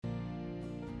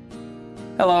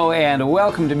Hello and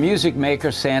welcome to Music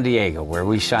Maker San Diego, where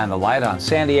we shine the light on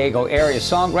San Diego area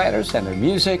songwriters and their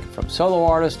music, from solo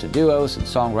artists to duos and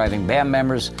songwriting band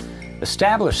members,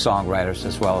 established songwriters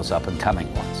as well as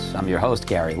up-and-coming ones. I'm your host,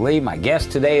 Gary Lee. My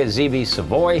guest today is ZB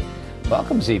Savoy.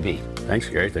 Welcome, ZB. Thanks,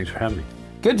 Gary. Thanks for having me.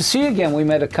 Good to see you again. We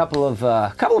met a couple of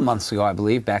months ago, I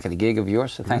believe, back at a gig of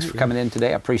yours. So thanks for coming in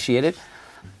today. I appreciate it.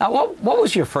 Now, what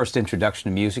was your first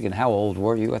introduction to music, and how old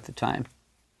were you at the time?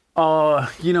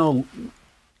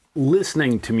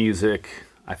 Listening to music,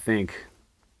 I think,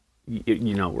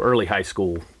 early high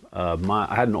school.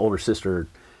 I had an older sister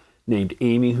named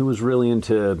Amy who was really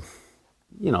into,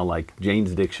 like Jane's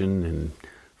Addiction and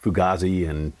Fugazi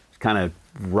and kind of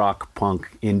rock,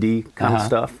 punk, indie kind of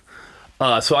stuff.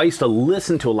 So I used to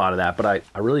listen to a lot of that, but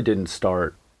I really didn't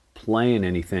start playing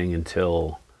anything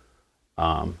until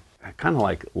kind of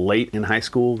like late in high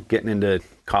school, getting into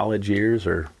college years,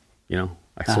 or,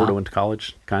 I sort of went to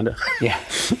college, kind of. Yeah.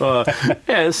 I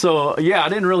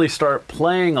didn't really start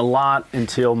playing a lot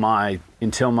until my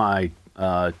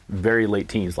very late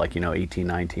teens, like, 18,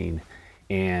 19,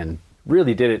 and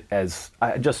really did it as,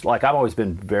 I've always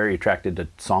been very attracted to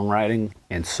songwriting,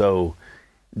 and so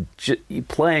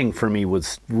playing for me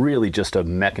was really just a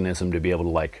mechanism to be able to,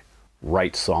 like,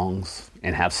 write songs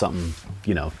and have something,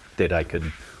 that I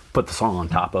could put the song on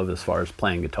top of as far as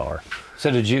playing guitar.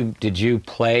 So did you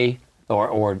play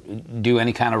or do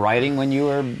any kind of writing when you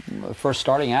were first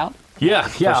starting out? Yeah.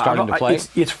 Starting to play?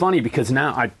 It's funny because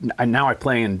now I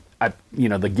play in,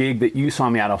 the gig that you saw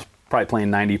me at, I was probably playing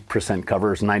 90%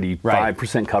 covers,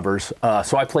 95% covers.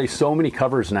 So I play so many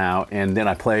covers now, and then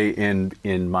I play in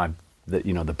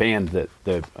the band, that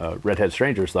the Redhead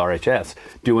Strangers, the RHS,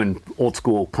 doing old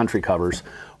school country covers.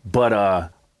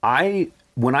 But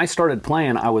when I started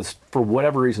playing, I was, for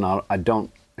whatever reason, I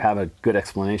don't have a good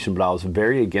explanation, but I was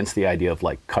very against the idea of,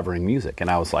 like, covering music. And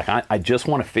I was like, I just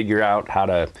want to figure out how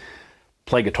to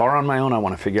play guitar on my own. I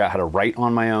want to figure out how to write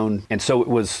on my own. And so it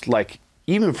was like,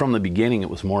 even from the beginning, it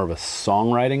was more of a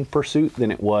songwriting pursuit than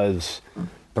it was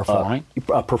performing.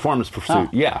 A performance pursuit. Oh.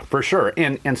 Yeah, for sure.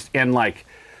 And like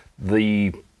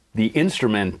the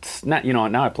instruments, now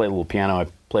I play a little piano, I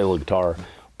play a little guitar,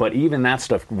 but even that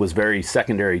stuff was very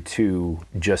secondary to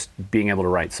just being able to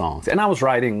write songs. And I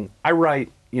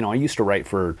used to write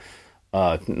for,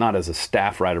 not as a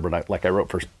staff writer, but I wrote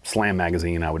for Slam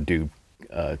Magazine. I would do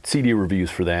CD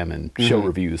reviews for them and show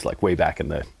reviews, like way back in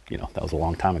the, that was a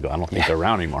long time ago. I don't think they're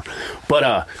around anymore.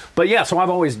 But yeah, so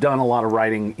I've always done a lot of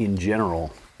writing in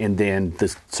general. And then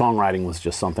this songwriting was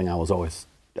just something I was always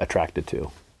attracted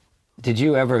to. Did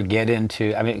you ever get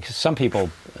into, 'cause some people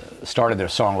started their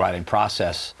songwriting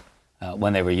process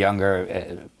when they were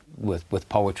younger with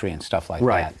poetry and stuff like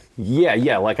that.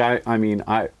 Yeah. Like I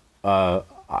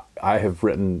have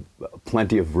written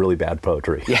plenty of really bad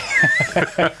poetry. Yeah.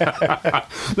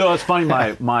 No, it's funny.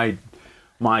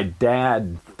 My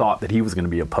dad thought that he was going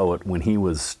to be a poet when he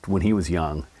was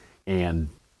young, and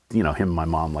him and my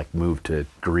mom, like, moved to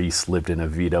Greece, lived in a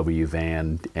VW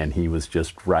van, and he was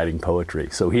just writing poetry.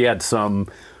 So he had some,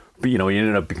 he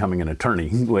ended up becoming an attorney,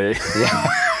 which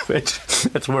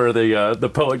that's where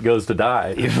the poet goes to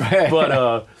die.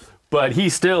 Right. But he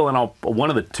still, and one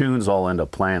of the tunes I'll end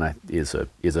up playing he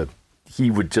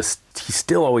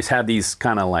still always had these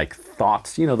kind of like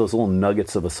thoughts, those little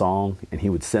nuggets of a song, and he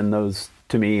would send those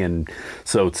to me, and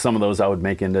so some of those I would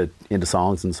make into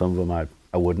songs, and some of them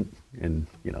I wouldn't, and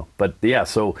but yeah,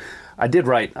 so I did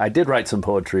write some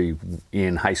poetry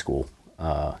in high school,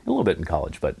 a little bit in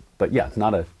college, but yeah,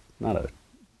 not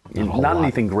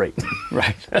anything great.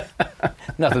 Right.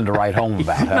 Nothing to write home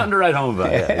about. Nothing to write home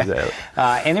about. Yeah, exactly.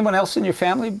 Anyone else in your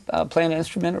family play an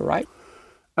instrument or write?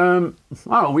 I don't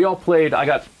know. We all played. I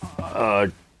got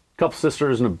a couple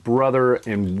sisters and a brother,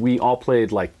 and we all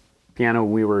played, like, piano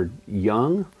when we were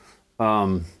young.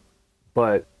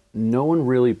 But no one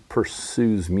really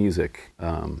pursues music.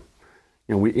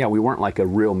 We weren't like a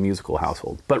real musical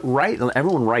household. But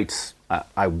everyone writes.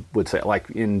 I would say, like,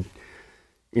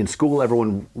 in school,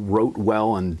 everyone wrote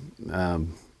well, and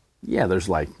there's,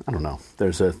 like, I don't know.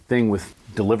 There's a thing with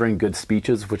delivering good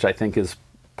speeches, which I think is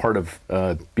part of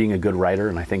being a good writer,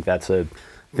 and I think that's a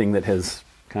thing that has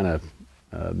kind of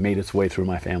made its way through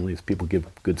my family, is people give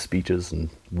good speeches and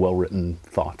well-written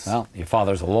thoughts. Well, your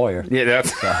father's a lawyer. Yeah,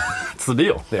 that's the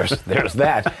deal. There's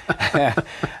that.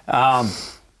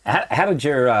 How did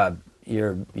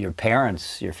your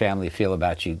parents, your family, feel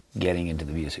about you getting into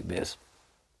the music biz?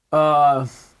 Yeah,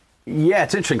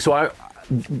 it's interesting. So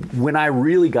when I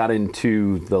really got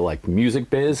into the, like, music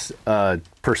biz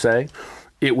per se,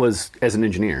 it was as an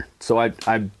engineer. So I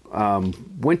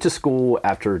went to school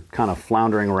after kind of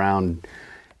floundering around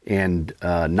and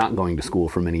not going to school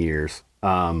for many years.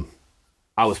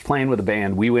 I was playing with a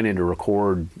band. We went in to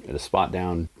record at a spot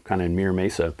down kind of in Mira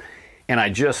Mesa, and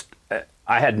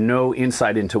I had no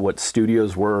insight into what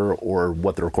studios were or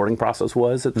what the recording process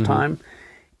was at the time,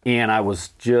 and I was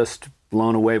just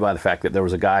blown away by the fact that there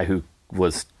was a guy who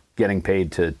was getting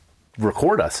paid to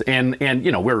record us, and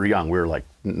you know, we were young, we were like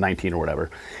 19 or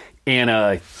whatever,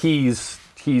 and he's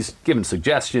giving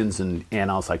suggestions, and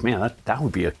I was like, man, that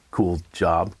would be a cool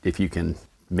job if you can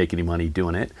make any money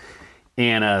doing it.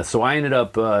 And so I ended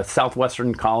up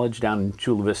Southwestern College down in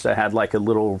Chula Vista had like a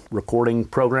little recording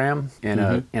program, and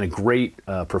a great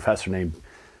professor named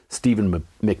Stephen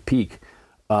McPeak,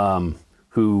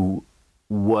 who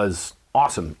was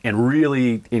awesome and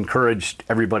really encouraged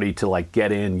everybody to like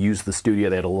get in, use the studio.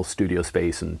 They had a little studio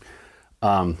space, and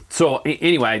so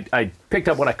anyway, I picked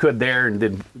up what I could there,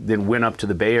 and then went up to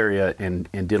the Bay Area and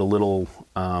did a little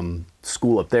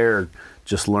school up there,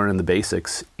 just learning the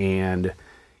basics. And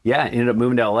yeah, ended up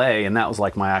moving to LA, and that was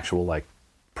like my actual like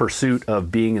pursuit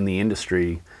of being in the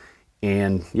industry.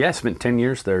 And yeah, I spent 10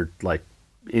 years there, like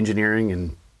engineering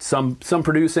and some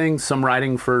producing, some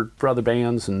writing for other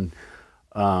bands, and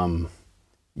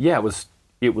yeah,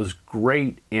 it was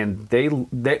great, and they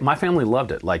my family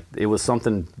loved it. Like, it was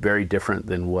something very different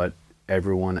than what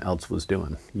everyone else was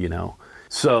doing, you know.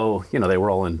 So, you know, they were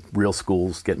all in real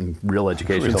schools, getting real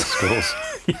education. Real schools.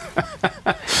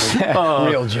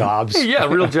 Real jobs. Yeah,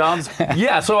 real jobs.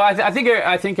 Yeah, so I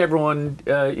think everyone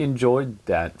enjoyed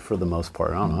that for the most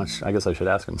part. I don't know. I guess I should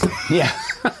ask them. Yeah.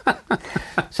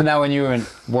 So now, when you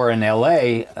were in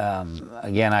LA,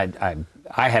 again,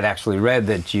 I had actually read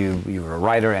that you were a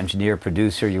writer, engineer,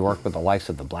 producer. You worked with the likes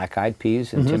of the Black Eyed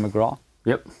Peas and Tim McGraw.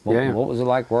 Yep. What was it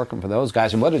like working for those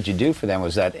guys, and what did you do for them?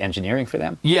 Was that engineering for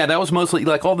them? Yeah, that was mostly,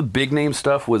 like, all the big name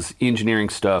stuff was engineering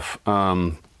stuff.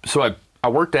 So I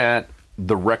worked at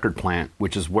the record plant,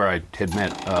 which is where I had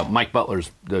met Mike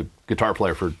Butler's the guitar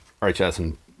player for RHS,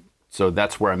 and so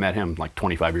that's where I met him like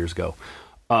 25 years ago.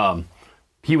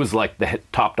 He was like the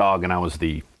top dog, and I was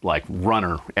the like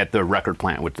runner at the record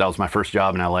plant, which that was my first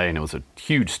job in LA, and it was a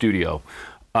huge studio.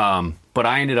 But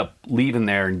I ended up leaving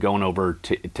there and going over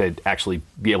to actually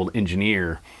be able to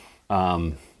engineer at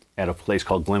a place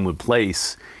called Glenwood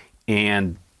Place.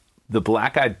 And the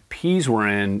Black Eyed Peas were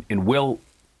in, and Will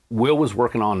was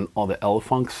working on all the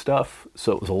Elefunk stuff.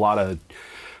 So it was a lot of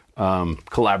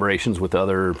collaborations with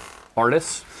other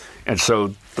artists. And so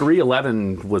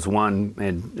 311 was one,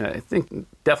 and I think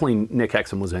definitely Nick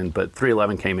Hexum was in, but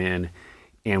 311 came in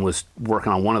and was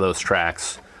working on one of those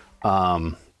tracks.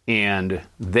 And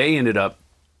they ended up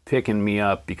picking me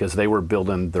up because they were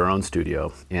building their own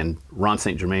studio. And Ron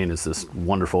St. Germain is this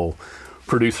wonderful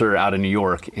producer out of New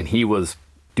York, and he was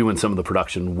doing some of the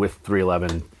production with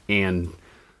 311 and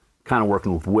kind of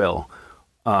working with Will.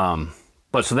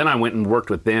 But so then I went and worked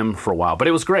with them for a while. But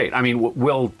it was great. I mean,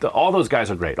 Will, all those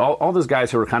guys are great. All those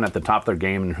guys who are kind of at the top of their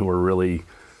game and who are really,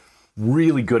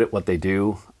 really good at what they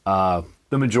do, the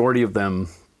majority of them,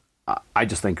 I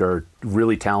just think, are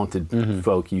really talented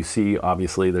folk. You see,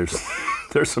 obviously, there's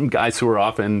some guys who are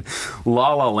off in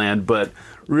La La Land, but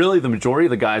really the majority of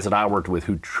the guys that I worked with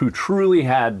who truly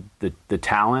had the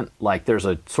talent, like, there's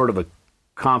a sort of a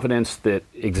confidence that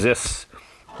exists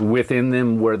within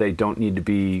them where they don't need to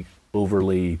be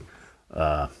overly,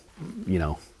 you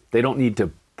know, they don't need to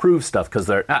prove stuff, because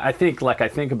I think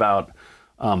about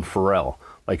Pharrell,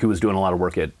 like, who was doing a lot of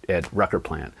work at Record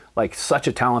Plant, like, such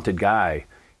a talented guy.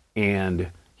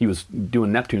 And he was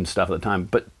doing Neptune stuff at the time,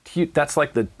 but that's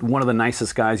like one of the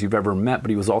nicest guys you've ever met, but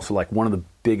he was also like one of the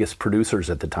biggest producers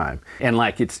at the time. And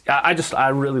like, I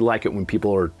really like it when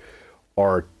people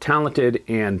are talented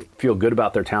and feel good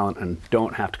about their talent and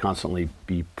don't have to constantly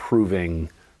be proving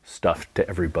stuff to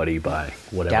everybody by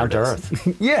whatever. Down to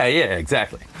earth. Yeah,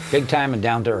 exactly. Big time and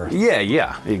down to earth.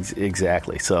 Yeah,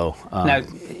 exactly. So now,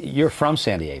 you're from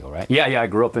San Diego, right? Yeah, I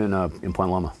grew up in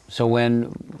Point Loma. So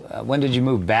when did you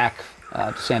move back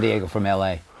to San Diego from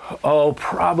LA? Oh,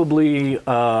 probably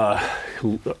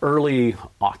early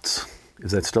aughts.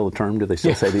 Is that still a term? Do they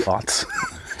still say the aughts?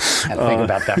 I had to think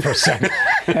about that for a second.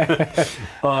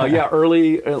 Yeah,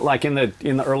 early, like in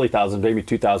the early thousands, maybe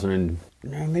 2000 and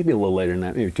maybe a little later than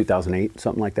that, maybe 2008,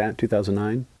 something like that,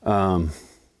 2009.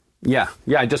 Yeah,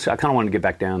 I kind of wanted to get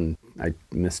back down. I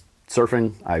missed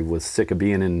surfing. I was sick of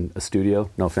being in a studio.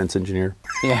 No offense, engineer.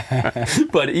 Yeah.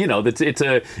 But you know,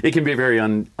 it can be a very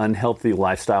unhealthy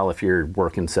lifestyle if you're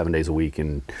working 7 days a week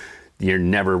and you're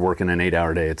never working an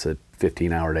 8-hour day. It's a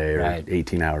 15-hour day or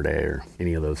 18-hour day or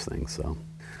any of those things. So.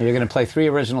 You're going to play 3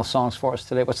 original songs for us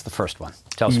today. What's the first one?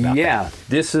 Tell us about that. Yeah,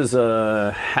 this is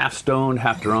Half Stoned,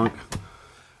 Half Drunk.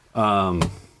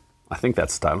 I think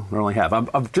that's the title. I only have.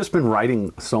 I've just been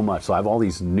writing so much, so I have all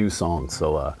these new songs.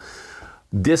 So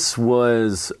this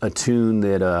was a tune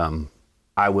that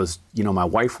I was, my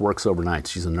wife works overnight.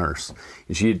 She's a nurse.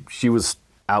 And she was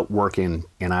out working,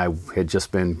 and I had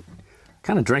just been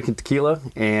kind of drinking tequila,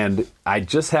 and I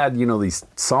just had, these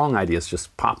song ideas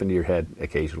just pop into your head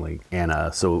occasionally. And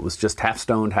so it was just half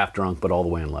stoned, half drunk, but all the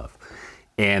way in love.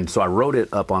 And so I wrote it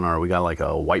up on we got like a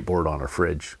whiteboard on our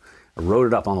fridge. I wrote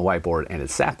it up on the whiteboard, and it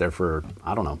sat there for,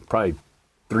 I don't know, probably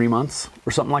 3 months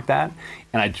or something like that.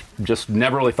 And I just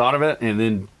never really thought of it. And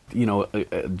then,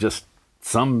 just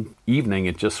some evening,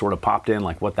 it just sort of popped in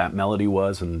like what that melody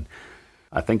was. And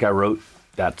I think I wrote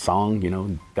that song,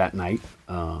 that night,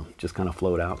 just kind of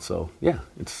flowed out. So yeah,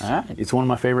 it's one of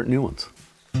my favorite new ones.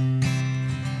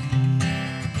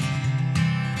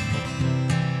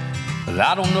 Well,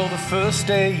 I don't know the first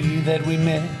day that we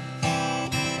met.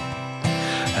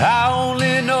 I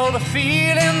only know the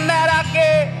feeling that I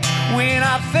get when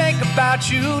I think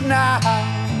about you now.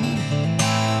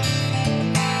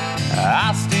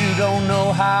 I still don't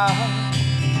know how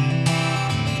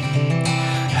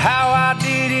I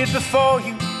did it before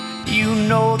you. You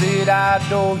know that I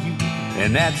adore you,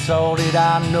 and that's all that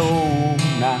I know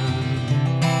now.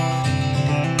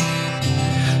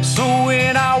 So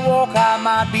when I walk, I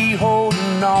might be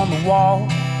holding on the wall.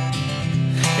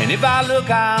 And if I look,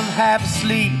 I'm half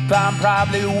asleep. I'm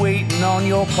probably waiting on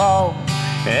your call.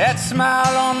 That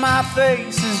smile on my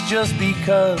face is just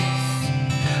because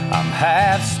I'm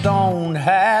half stoned,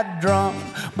 half drunk,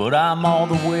 but I'm all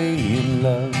the way in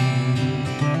love.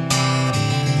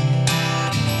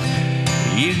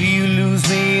 If you lose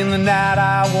me in the night,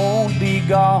 I won't be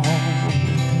gone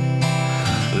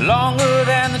longer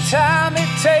than the time it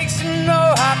takes to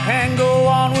know I can go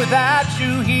on without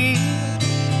you here.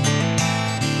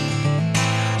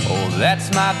 Oh, that's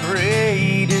my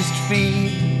greatest fear,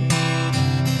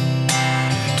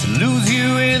 to lose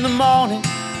you in the morning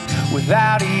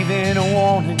without even a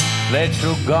warning, that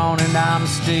you're gone and I'm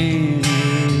still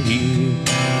here.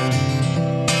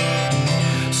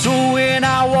 So when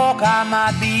I walk, I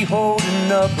might be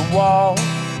holding up the wall.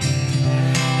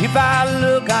 If I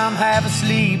look, I'm half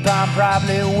asleep. I'm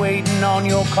probably waiting on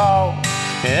your call.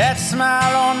 That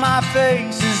smile on my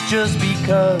face is just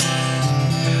because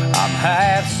I'm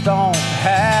half stoned,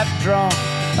 half drunk.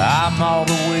 I'm all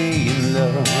the way in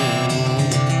love.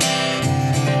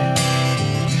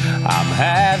 I'm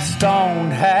half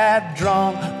stoned, half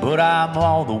drunk, but I'm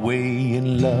all the way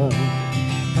in love.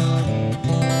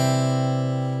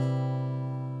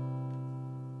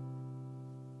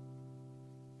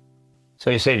 So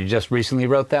you said you just recently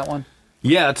wrote that one?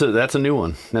 Yeah, that's a new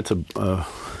one. That's so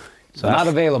not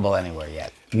available anywhere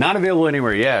yet. Not available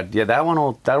anywhere yet. Yeah, that one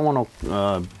will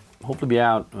hopefully be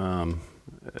out. Hope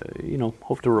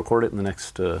to record it in the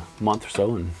next month or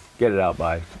so and get it out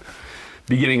by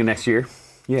beginning of next year.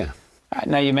 Yeah. All right,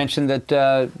 now you mentioned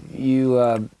that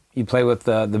you play with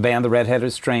the band, the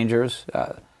Red-Headed Strangers.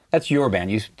 That's your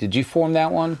band. Did you form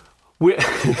that one?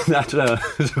 That's a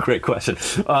great question.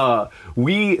 So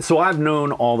I've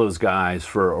known all those guys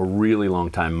for a really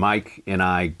long time. Mike and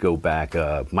I go back.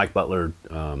 Mike Butler,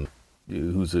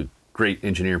 who's a great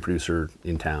engineer and producer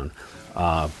in town.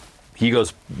 He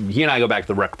and I go back to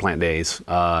the Record Plant days.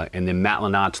 And then Matt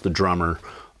Lanat's the drummer,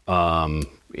 and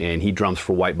he drums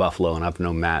for White Buffalo. And I've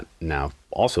known Matt now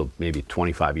also maybe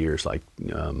 25 years, like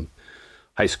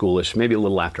high schoolish, maybe a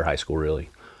little after high school, really.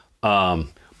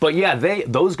 But yeah,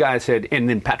 those guys had, and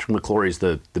then Patrick McClory's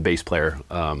the bass player,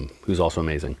 who's also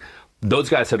amazing. Those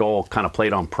guys had all kind of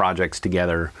played on projects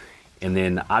together, and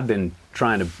then I've been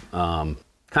trying to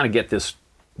kind of get this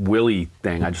Willie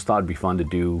thing. I just thought it'd be fun to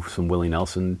do some Willie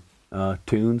Nelson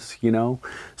tunes,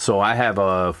 So I have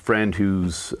a friend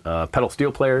who's a pedal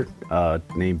steel player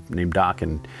named Doc,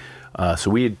 and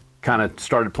so we had kind of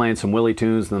started playing some Willie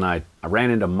tunes. And then I ran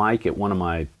into Mike at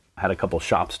had a couple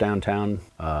shops downtown.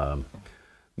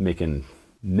 Making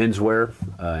menswear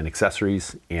and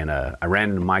accessories, and I ran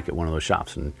into Mike at one of those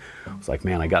shops and was like,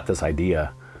 man, I got this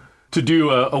idea to do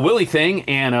a Willie thing,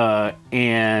 and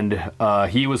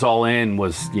he was all in.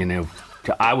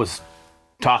 I was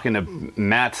talking to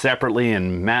Matt separately,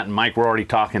 and Matt and Mike were already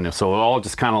talking, so it all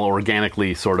just kind of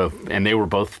organically sort of, and they were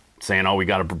both saying, oh, we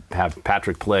got to have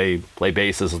Patrick play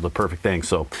bass. This is the perfect thing.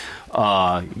 So,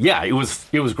 yeah, it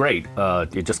was great.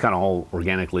 It just kind of all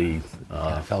organically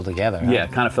fell together. Huh? Yeah,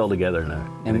 it kind of fell together.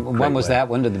 And when was that?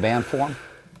 When did the band form?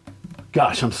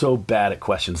 Gosh, I'm so bad at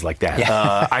questions like that.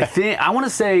 Yeah. I want to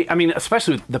say,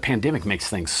 especially the pandemic makes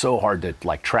things so hard to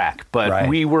track. But right.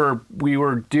 we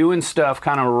were doing stuff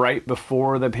kind of right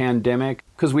before the pandemic,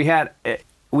 because we hadn't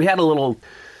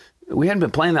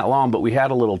been playing that long, but we had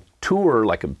a little tour,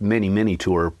 like a mini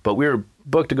tour, but we were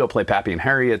booked to go play Pappy and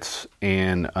Harriet's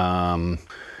and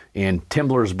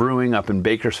Timbler's Brewing up in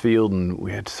Bakersfield, and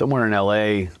we had somewhere in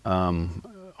L.A.,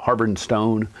 Harvard and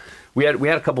Stone. We had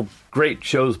a couple great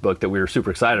shows booked that we were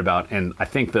super excited about, and I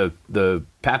think the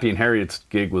Pappy and Harriet's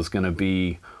gig was going to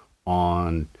be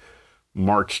on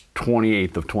March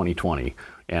 28th of 2020.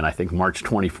 And I think March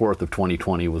 24th of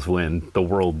 2020 was when the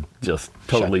world just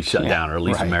totally shut down, or at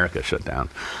least America shut down.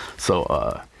 So,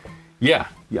 so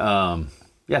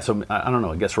I don't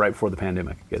know. I guess right before the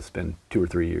pandemic. I guess it's been 2 or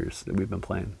 3 years that we've been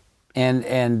playing.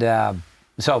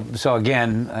 So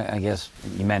again, I guess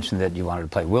you mentioned that you wanted to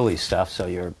play Willie's stuff. So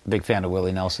you're a big fan of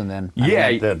Willie Nelson, then?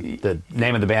 The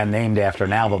name of the band named after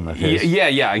an album of his.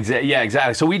 Yeah,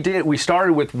 exactly. So we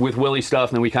started with Willie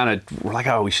stuff, and then we kind of were like,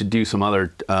 oh, we should do some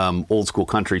other old school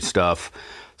country stuff.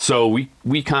 So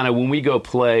we kind of, when we go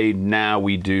play now,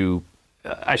 we do.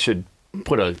 I should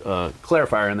put a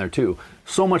clarifier in there too.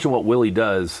 So much of what Willie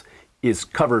does is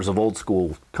covers of old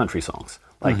school country songs.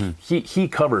 Like he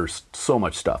covers so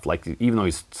much stuff, like even though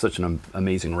he's such an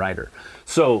amazing writer.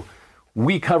 So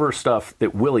we cover stuff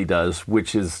that Willie does,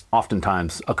 which is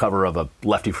oftentimes a cover of a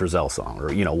Lefty Frizzell song, or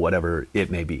whatever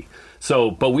it may be. So,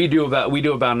 but we do about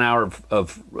an hour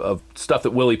of stuff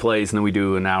that Willie plays, and then we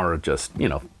do an hour of just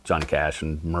Johnny Cash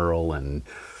and Merle and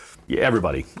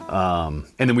everybody, and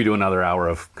then we do another hour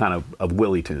of kind of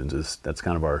Willie tunes. That's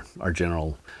kind of our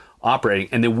general operating.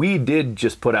 And then we did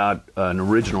just put out an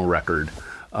original record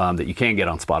that you can get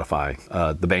on Spotify,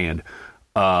 the band.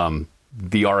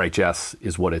 The RHS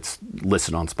is what it's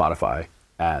listed on Spotify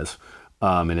as,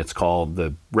 and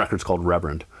the record's called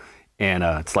Reverend, and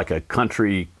it's like a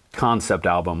country concept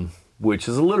album, which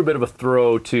is a little bit of a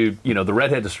throw to the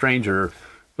Redhead's a Stranger.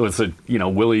 It was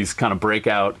Willie's kind of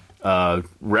breakout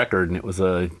record, and it was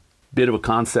a bit of a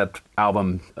concept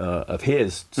album of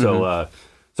his. So.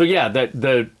 So yeah,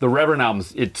 the Reverend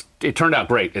albums, it turned out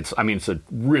great. It's a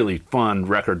really fun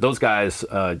record. Those guys,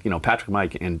 Patrick,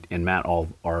 Mike, and Matt all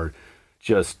are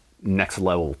just next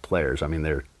level players. I mean,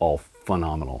 they're all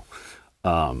phenomenal.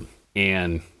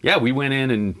 And yeah, we went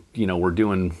in and we're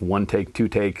doing 1 take, 2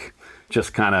 take,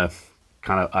 just kind of.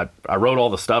 I wrote all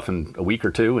the stuff in a week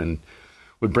or two, and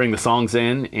would bring the songs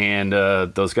in, and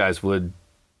those guys would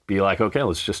be like, okay,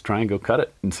 let's just try and go cut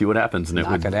it and see what happens, and it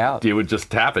would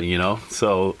just happen,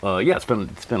 So it's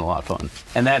been a lot of fun.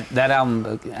 And that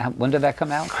album, when did that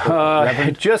come out?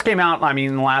 It just came out.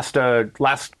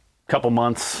 Last couple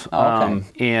months. Oh, okay.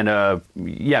 And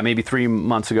maybe 3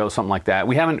 months ago, something like that.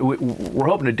 We're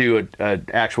hoping to do an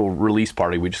actual release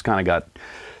party. We just kind of got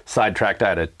sidetracked. I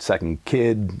had a second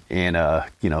kid, and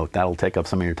that'll take up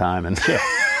some of your time, and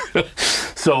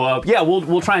so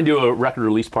we'll try and do a record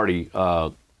release party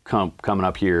coming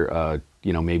up here,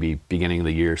 maybe beginning of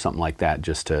the year, something like that,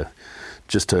 just to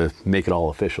make it all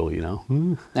official,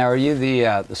 Now, are you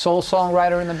the sole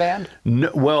songwriter in the band?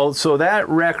 No, well, so that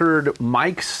record,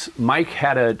 Mike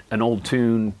had an old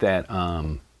tune that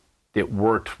it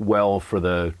worked well for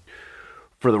the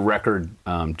record,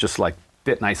 just like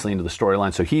fit nicely into the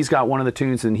storyline. So he's got one of the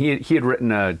tunes, and he had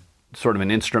written a sort of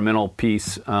an instrumental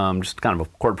piece, just kind of a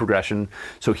chord progression.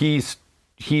 So he's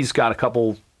got a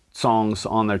couple songs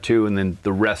on there too, and then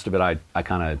the rest of it I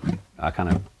kind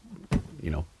of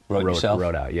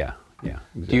wrote out. Yeah.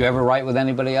 Exactly. Do you ever write with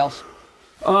anybody else?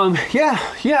 Yeah,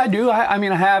 I do. I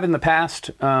mean, I have in the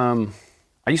past. I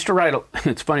used to write.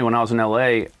 It's funny, when I was in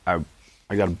LA, I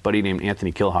got a buddy named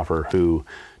Anthony Kilhofer who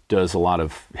does a lot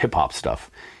of hip hop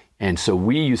stuff, and so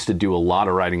we used to do a lot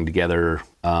of writing together,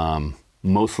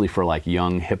 mostly for like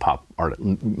young hip hop artists,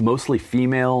 mostly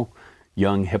female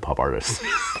young hip hop artists,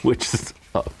 which is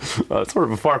sort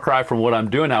of a far cry from what I'm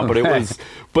doing now, but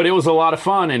it was a lot of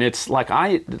fun. And it's like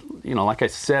like I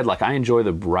said, like I enjoy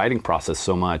the writing process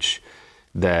so much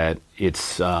that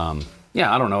it's I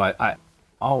don't know,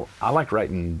 I like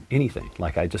writing anything.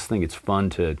 Like I just think it's fun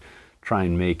to try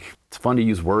and it's fun to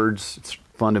use words. It's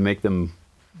fun to make them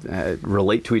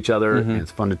relate to each other, and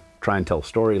it's fun to try and tell a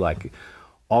story, like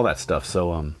all that stuff.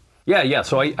 So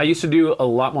so I used to do a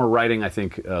lot more writing, I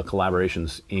think,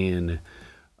 collaborations in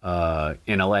LA,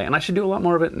 and I should do a lot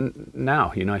more of it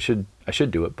now. I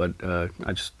should do it, but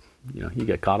I just you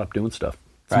get caught up doing stuff.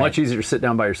 It's much easier to sit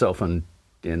down by yourself and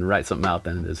write something out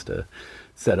than it is to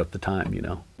set up the time.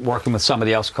 Working with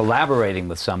somebody else, collaborating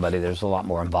with somebody, there's a lot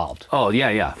more involved. Oh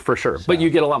yeah, for sure. So, but you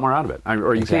get a lot more out of it,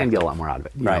 or you can get a lot more out of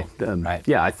it. Right. Right.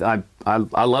 Yeah,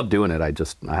 I love doing it. I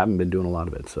haven't been doing a lot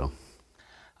of it, so.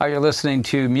 You're listening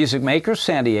to Music Makers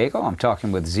San Diego. I'm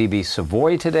talking with ZB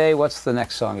Savoy today. What's the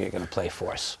next song you're going to play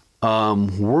for us?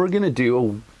 We're going to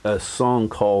do a song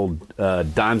called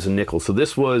Dimes and Nickels. So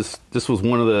this was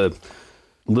one of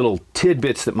little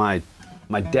tidbits that my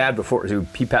dad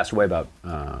he passed away about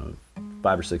 5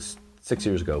 or 6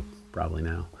 years ago, probably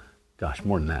now. Gosh,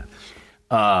 more than that.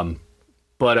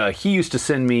 But he used to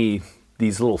send me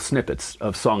these little snippets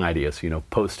of song ideas,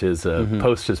 post his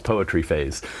poetry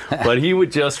phase. But he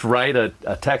would just write a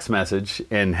text message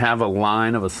and have a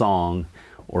line of a song,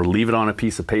 or leave it on a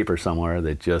piece of paper somewhere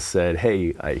that just said,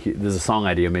 "Hey, there's a song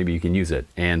idea. Maybe you can use it."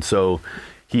 And so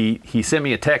he sent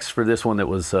me a text for this one that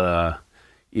was,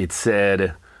 it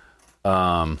said,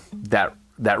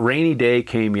 that rainy day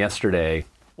came yesterday,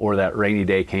 or that rainy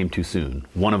day came too soon.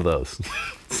 One of those.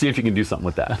 See if you can do something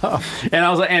with that. And I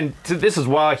was like, and this is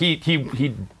why he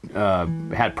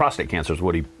had prostate cancer, is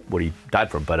what he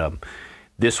died from. But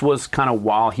this was kind of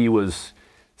while he was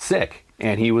sick,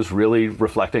 and he was really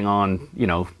reflecting on,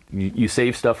 you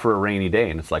save stuff for a rainy day,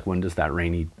 and it's like, when does that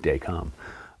rainy day come?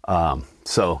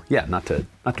 So yeah, not to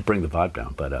bring the vibe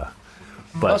down, but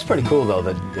well, that's pretty cool though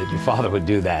that your father would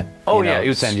do that. Oh yeah, he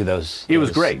would send you those. It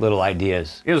was great. Little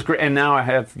ideas. It was great, and now I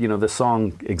have this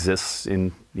song exists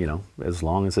in as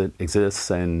long as it exists,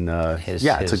 and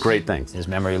it's a great thing. His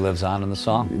memory lives on in the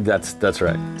song. That's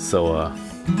right. So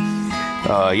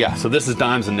so this is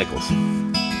Dimes and Nickels.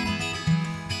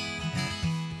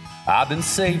 I've been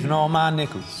saving all my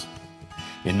nickels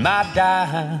in my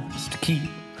dimes to keep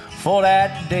for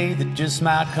that day that just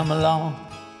might come along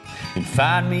and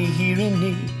find me here in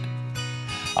need.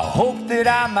 I hope that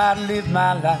I might live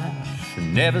my life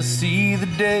and never see the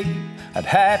day I'd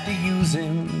have to use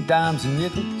them dimes and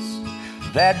nickels.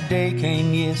 That day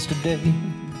came yesterday,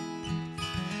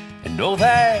 and oh,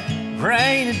 that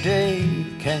rainy day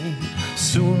came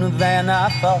sooner than I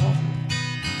thought.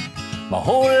 My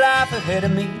whole life ahead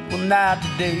of me, well now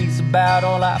today's about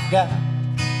all I've got.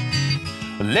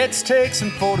 Well, let's take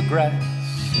some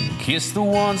photographs and kiss the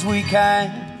ones we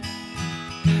can.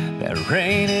 That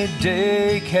rainy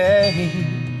day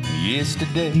came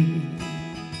yesterday.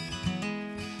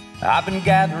 I've been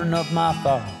gathering up my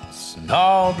thoughts and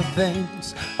all the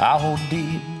things I hold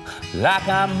dear, like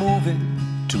I'm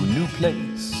moving to a new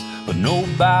place, but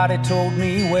nobody told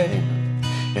me where,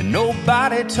 and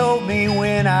nobody told me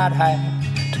when I'd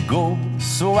have to go.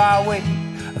 So I wait,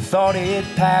 I thought it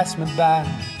passed me by,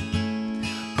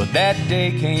 but that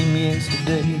day came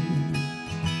yesterday.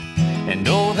 And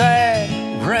oh, that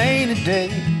rainy day,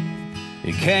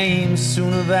 it came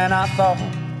sooner than I thought.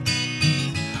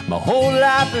 My whole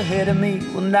life ahead of me,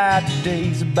 well now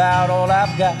today's about all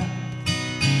I've got.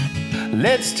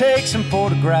 Let's take some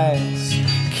photographs,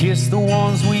 kiss the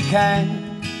ones we can.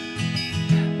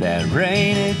 That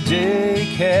rainy day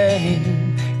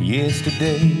came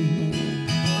yesterday.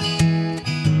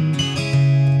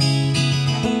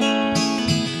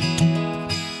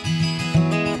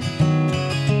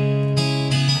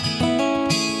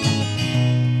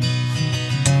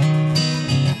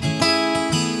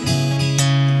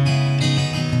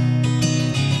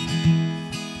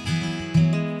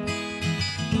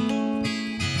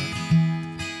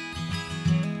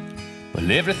 Well,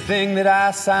 everything that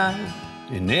I sign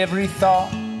and every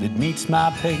thought that meets my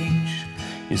page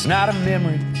is not a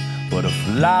memory, but a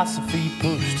philosophy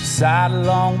pushed aside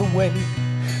along the way.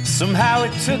 Somehow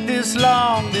it took this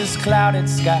long, this clouded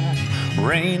sky,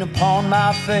 rain upon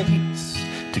my face,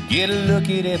 to get a look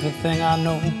at everything I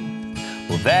know.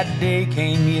 Well, that day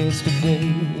came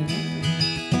yesterday.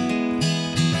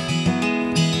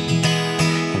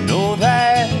 And oh,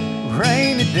 that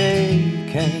rainy day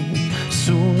came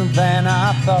sooner than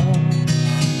I thought.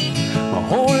 My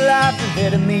whole life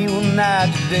ahead of me, well now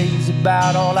today's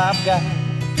about all I've got.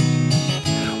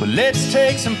 Well, let's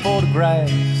take some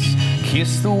photographs,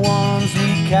 kiss the ones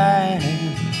we can.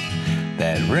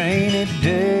 That rainy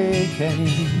day came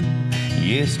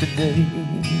yesterday.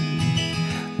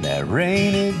 That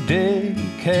rainy day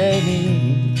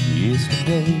came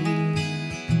yesterday.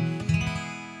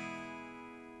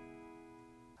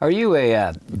 Are you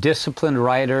a disciplined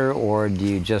writer, or do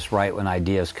you just write when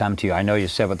ideas come to you? I know you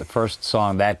said with the first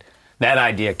song that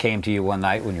idea came to you one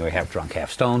night when you were half drunk,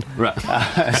 half stoned. Right.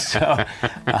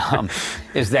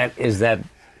 Is that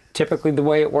typically the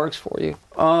way it works for you?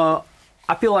 I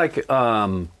feel like,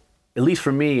 at least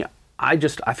for me, I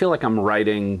feel like I'm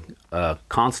writing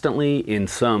constantly in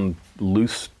some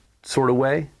loose sort of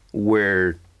way.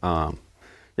 Where, it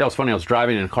was funny. I was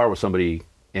driving in a car with somebody,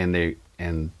 and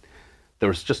there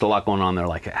was just a lot going on there.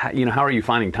 Like, how are you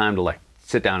finding time to like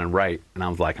sit down and write? And I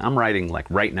was like, I'm writing like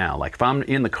right now. Like if I'm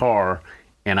in the car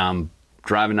and I'm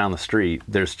driving down the street,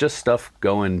 there's just stuff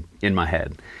going in my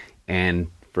head. And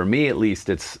for me, at least,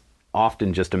 it's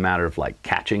often just a matter of like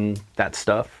catching that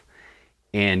stuff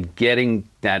and getting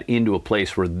that into a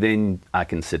place where then I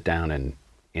can sit down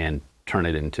and turn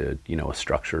it into, a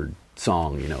structured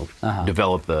song,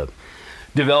 develop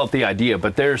the idea.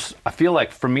 But I feel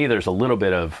like for me, there's a little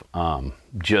bit of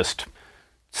just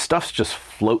stuff's just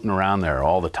floating around there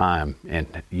all the time. And,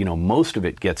 most of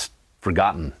it gets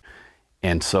forgotten.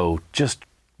 And so just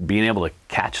being able to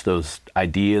catch those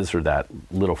ideas or that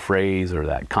little phrase or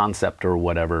that concept or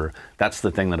whatever, that's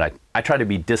the thing that I try to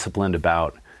be disciplined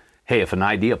about. Hey, if an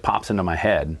idea pops into my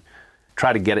head,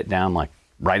 try to get it down, like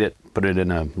write it, put it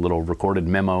in a little recorded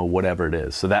memo, whatever it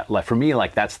is. So that, like, for me,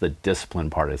 like, that's the discipline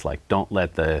part, is like, don't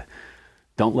let the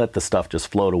stuff just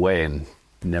float away and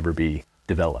never be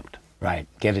developed. Right.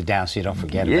 Get it down so you don't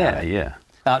forget about it. Yeah.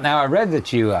 Now, I read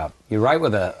that you write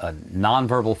with a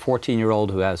nonverbal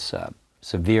 14-year-old who has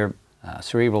severe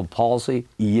cerebral palsy.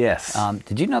 Yes.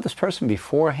 Did you know this person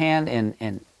beforehand,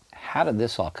 and how did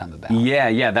this all come about?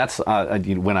 Yeah. That's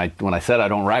when I said I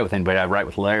don't write with anybody, I write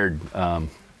with Laird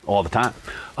all the time.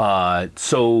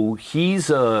 So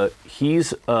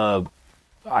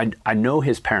I know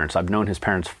his parents. I've known his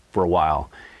parents for a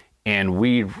while, and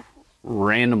we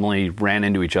randomly ran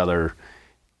into each other.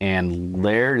 And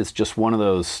Laird is just one of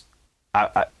those.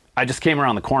 I just came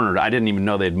around the corner. I didn't even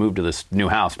know they'd moved to this new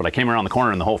house, but I came around the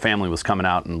corner and the whole family was coming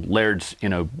out, and Laird's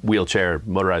in a wheelchair,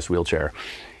 motorized wheelchair.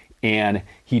 And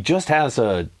he just has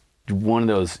one of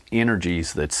those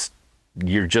energies that's,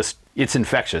 it's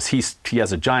infectious. He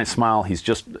has a giant smile. He's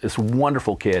just this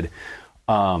wonderful kid.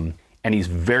 And he's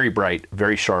very bright,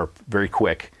 very sharp, very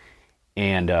quick.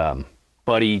 And,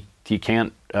 but he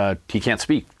can't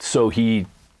speak. So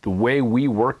the way we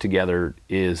work together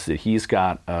is that he's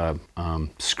got a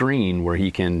screen where he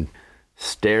can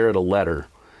stare at a letter,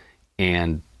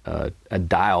 and a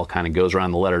dial kind of goes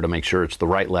around the letter to make sure it's the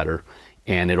right letter.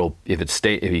 And if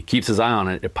he keeps his eye on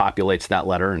it, it populates that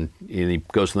letter, and he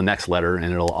goes to the next letter,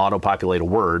 and it'll auto-populate a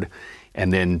word,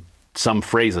 and then some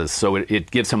phrases. So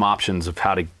it gives him options of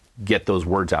how to get those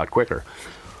words out quicker.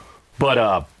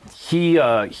 But he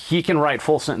can write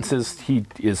full sentences. He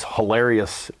is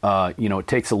hilarious. It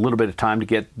takes a little bit of time to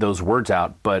get those words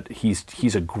out, but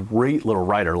he's a great little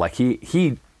writer. Like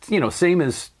he same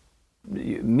as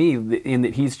me, in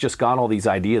that he's just got all these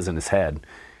ideas in his head,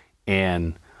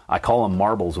 and I call them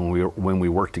marbles when we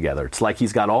work together. It's like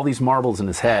he's got all these marbles in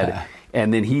his head,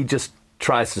 and then he just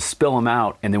tries to spill them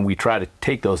out, and then we try to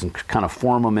take those and kind of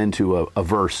form them into a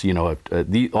verse.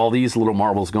 All these little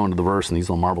marbles go into the verse, and these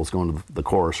little marbles go into the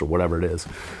chorus, or whatever it is.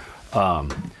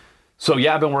 So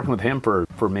yeah, I've been working with him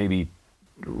for maybe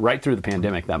right through the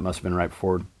pandemic. That must have been right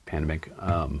before the pandemic.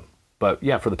 But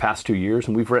yeah, for the past 2 years,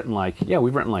 and we've written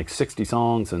like 60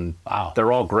 songs, and wow,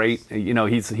 they're all great.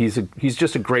 He's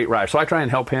just a great writer. So I try and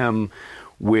help him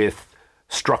with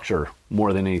structure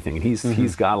more than anything. And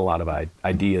he's got a lot of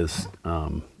ideas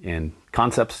and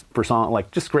concepts for song, like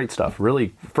just great stuff.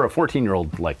 Really, for a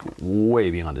 14-year-old, like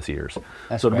way beyond his years.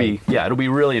 That's so great. It'll be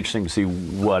really interesting to see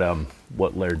what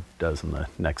Laird does in the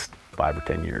next 5 or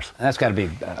 10 years. And that's got to be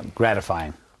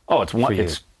gratifying. Oh, it's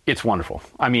wonderful.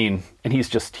 I mean, and he's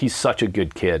such a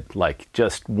good kid. Like,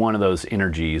 just one of those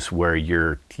energies where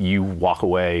you walk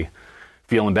away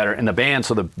feeling better. And the band,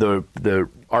 so the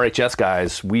RHS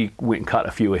guys, we went and cut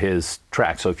a few of his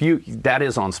tracks. So that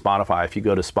is on Spotify. If you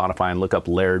go to Spotify and look up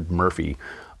Laird Murphy,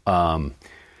 the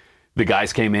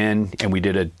guys came in and we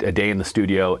did a day in the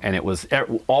studio, and it was,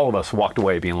 all of us walked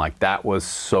away being like, that was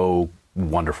so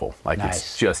wonderful. Like, nice.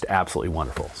 It's just absolutely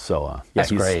wonderful. So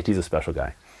that's great. He's a special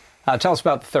guy. Tell us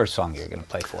about the third song you're going to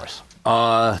play for us.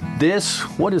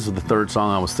 What is the third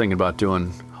song I was thinking about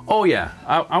doing? Oh yeah,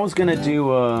 I was going to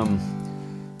do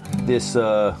this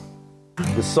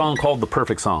song called The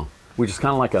Perfect Song, which is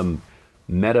kind of like a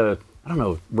meta, I don't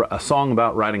know, a song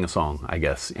about writing a song, I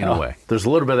guess, in a way. There's a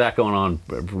little bit of that going on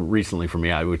recently for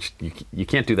me, which you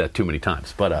can't do that too many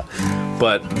times. But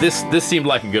this seemed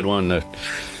like a good one.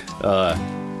 Yeah,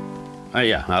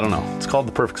 I don't know. It's called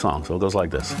The Perfect Song, so it goes like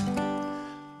this.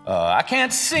 I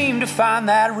can't seem to find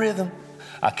that rhythm.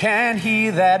 I can't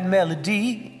hear that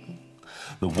melody.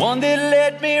 The one that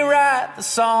let me write the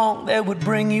song that would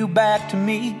bring you back to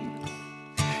me.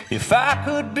 If I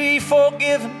could be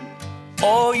forgiven,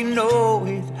 oh, you know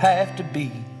it'd have to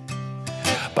be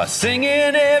by singing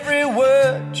every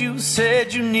word you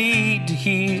said you need to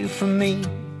hear from me.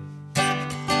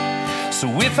 So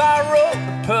if I wrote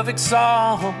the perfect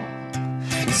song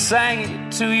and sang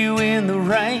it to you in the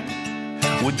rain,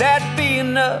 would that be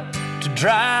enough to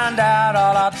drown out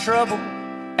all our trouble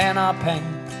and our pain?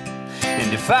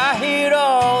 And if I hit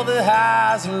all the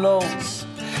highs and lows,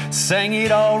 sang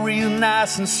it all real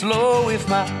nice and slow, if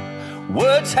my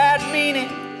words had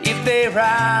meaning, if they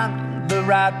rhymed the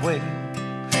right way,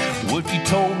 what if you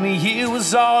told me it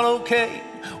was all okay?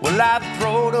 well, I'd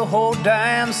throw the whole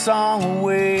damn song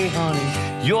away,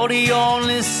 honey. You're the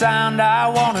only sound I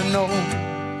wanna know.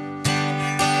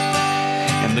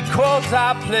 And the chords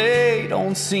I play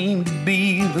don't seem to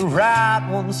be the right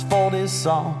ones for this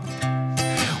song.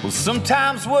 Well,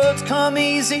 sometimes words come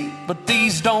easy, but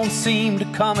these don't seem to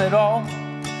come at all.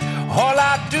 All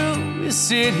I do is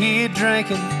sit here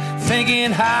drinking,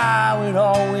 thinking how it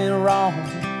all went wrong.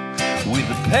 With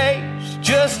the page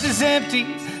just as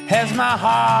empty as my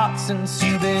heart since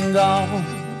you've been gone.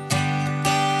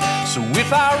 So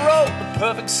if I wrote the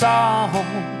perfect song,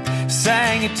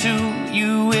 sang it to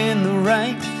you in the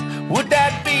rain, would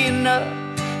that be enough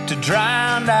to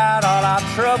drown out all our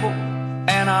trouble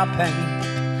and our pain?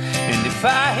 And if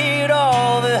I hit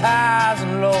all the highs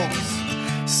and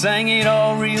lows, sang it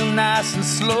all real nice and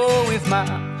slow, if my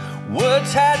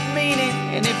words had meaning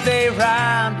and if they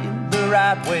rhymed in the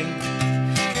right way,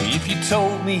 if you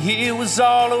told me it was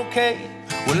all okay,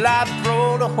 well, I'd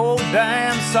throw the whole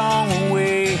damn song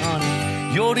away, honey.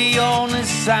 You're the only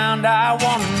sound I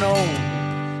wanna know.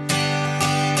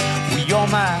 Well, you're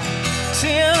my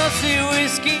Tennessee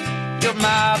whiskey, you're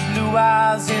my blue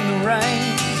eyes in the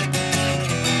rain,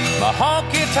 my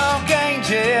honky-tonk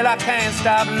angel, I can't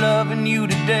stop loving you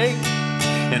today.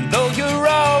 And though you're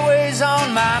always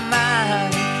on my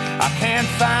mind, I can't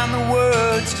find the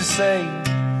words to say.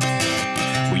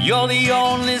 Well, you're the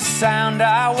only sound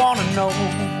I wanna know.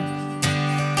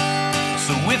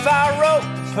 So if I wrote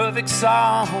the perfect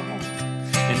song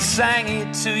and sang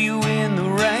it to you in the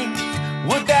rain,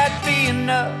 would that be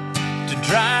enough to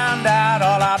drown out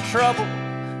all our trouble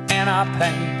and our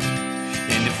pain?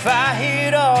 And if I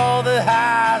hit all the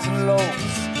highs and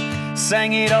lows,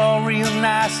 sang it all real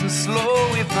nice and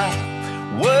slow, if my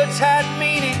words had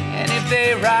meaning and if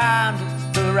they rhymed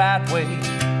the right way,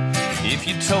 if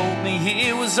you told me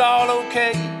it was all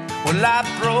okay, well, I'd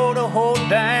throw the whole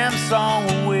damn song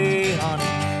away, honey.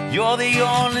 You're the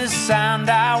only sound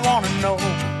I wanna know.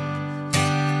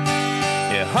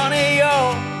 Yeah, honey,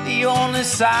 you're the only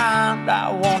sound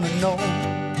I wanna know.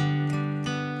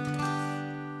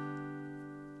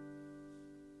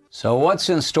 So what's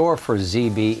in store for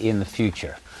ZB in the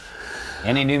future?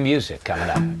 Any new music coming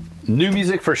up? New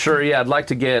music for sure. Yeah, I'd like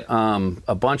to get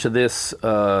a bunch of this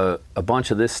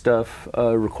stuff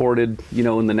recorded. You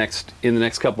know, in the next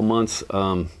couple months.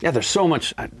 Yeah, there's so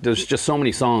much. There's just so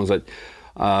many songs that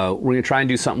we're gonna try and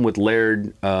do something with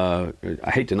Laird. I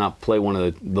hate to not play one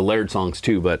of the Laird songs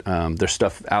too, but there's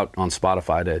stuff out on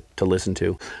Spotify to listen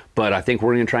to. But I think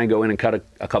we're gonna try and go in and cut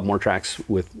a couple more tracks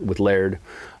with Laird.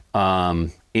 But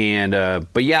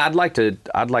yeah, I'd like to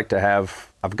have.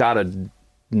 I've got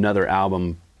another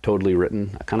album totally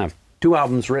written. I kind of have 2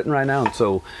 albums written right now,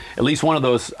 so at least one of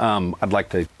those I'd like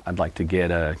to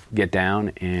get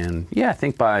down, and yeah, I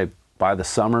think by the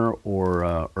summer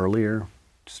or earlier,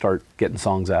 start getting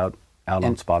songs out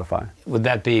on Spotify. Would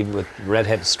that be with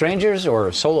Redheaded Strangers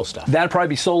or solo stuff? That'd probably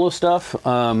be solo stuff,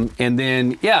 and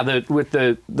then yeah, with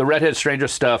the Redheaded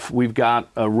Strangers stuff, we've got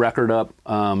a record up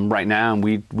right now, and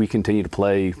we continue to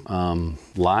play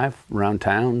live around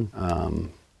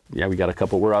town. Yeah, we got a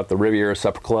couple. We're out at the Riviera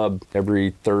Supper Club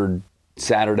every 3rd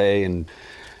Saturday, and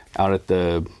out at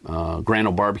the Grand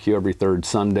Ole Barbecue every 3rd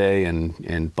Sunday, and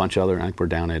a bunch of other. I think we're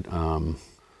down at I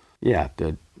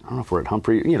don't know if we're at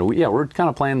Humphrey. You know, we're kind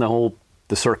of playing the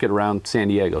circuit around San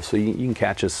Diego, so you can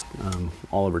catch us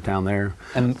all over town there.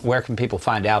 And where can people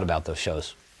find out about those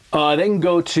shows? They can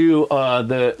go to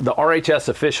the RHS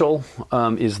official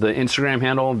is the Instagram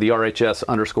handle, the RHS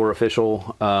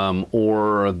 _official,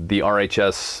 or the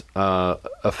RHS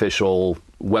official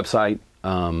website,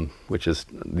 which is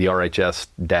the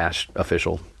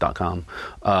RHS-official.com.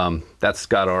 That's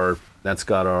got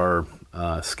our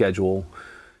schedule.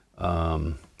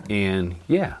 And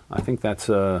yeah, I think that's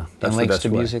and the links best to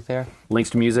way. music there. Links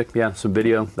to music, yeah, some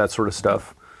video, that sort of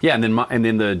stuff. Yeah, and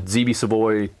then the ZB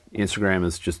Savoy Instagram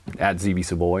is just at ZB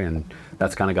Savoy, and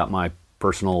that's kind of got my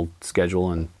personal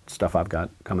schedule and stuff I've got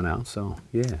coming out. So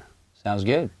yeah, sounds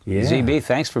good. Yeah. ZB,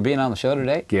 thanks for being on the show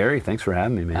today. Gary, thanks for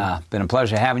having me, man. Been a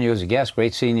pleasure having you as a guest.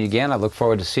 Great seeing you again. I look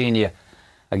forward to seeing you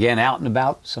again out and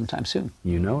about sometime soon.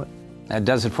 You know it. That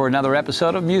does it for another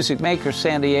episode of Music Maker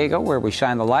San Diego, where we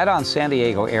shine the light on San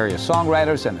Diego area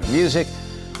songwriters and their music,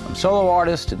 from solo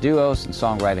artists to duos and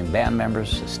songwriting band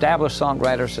members, established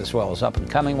songwriters as well as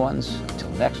up-and-coming ones. Until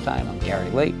next time, I'm Gary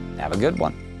Lee. Have a good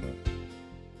one.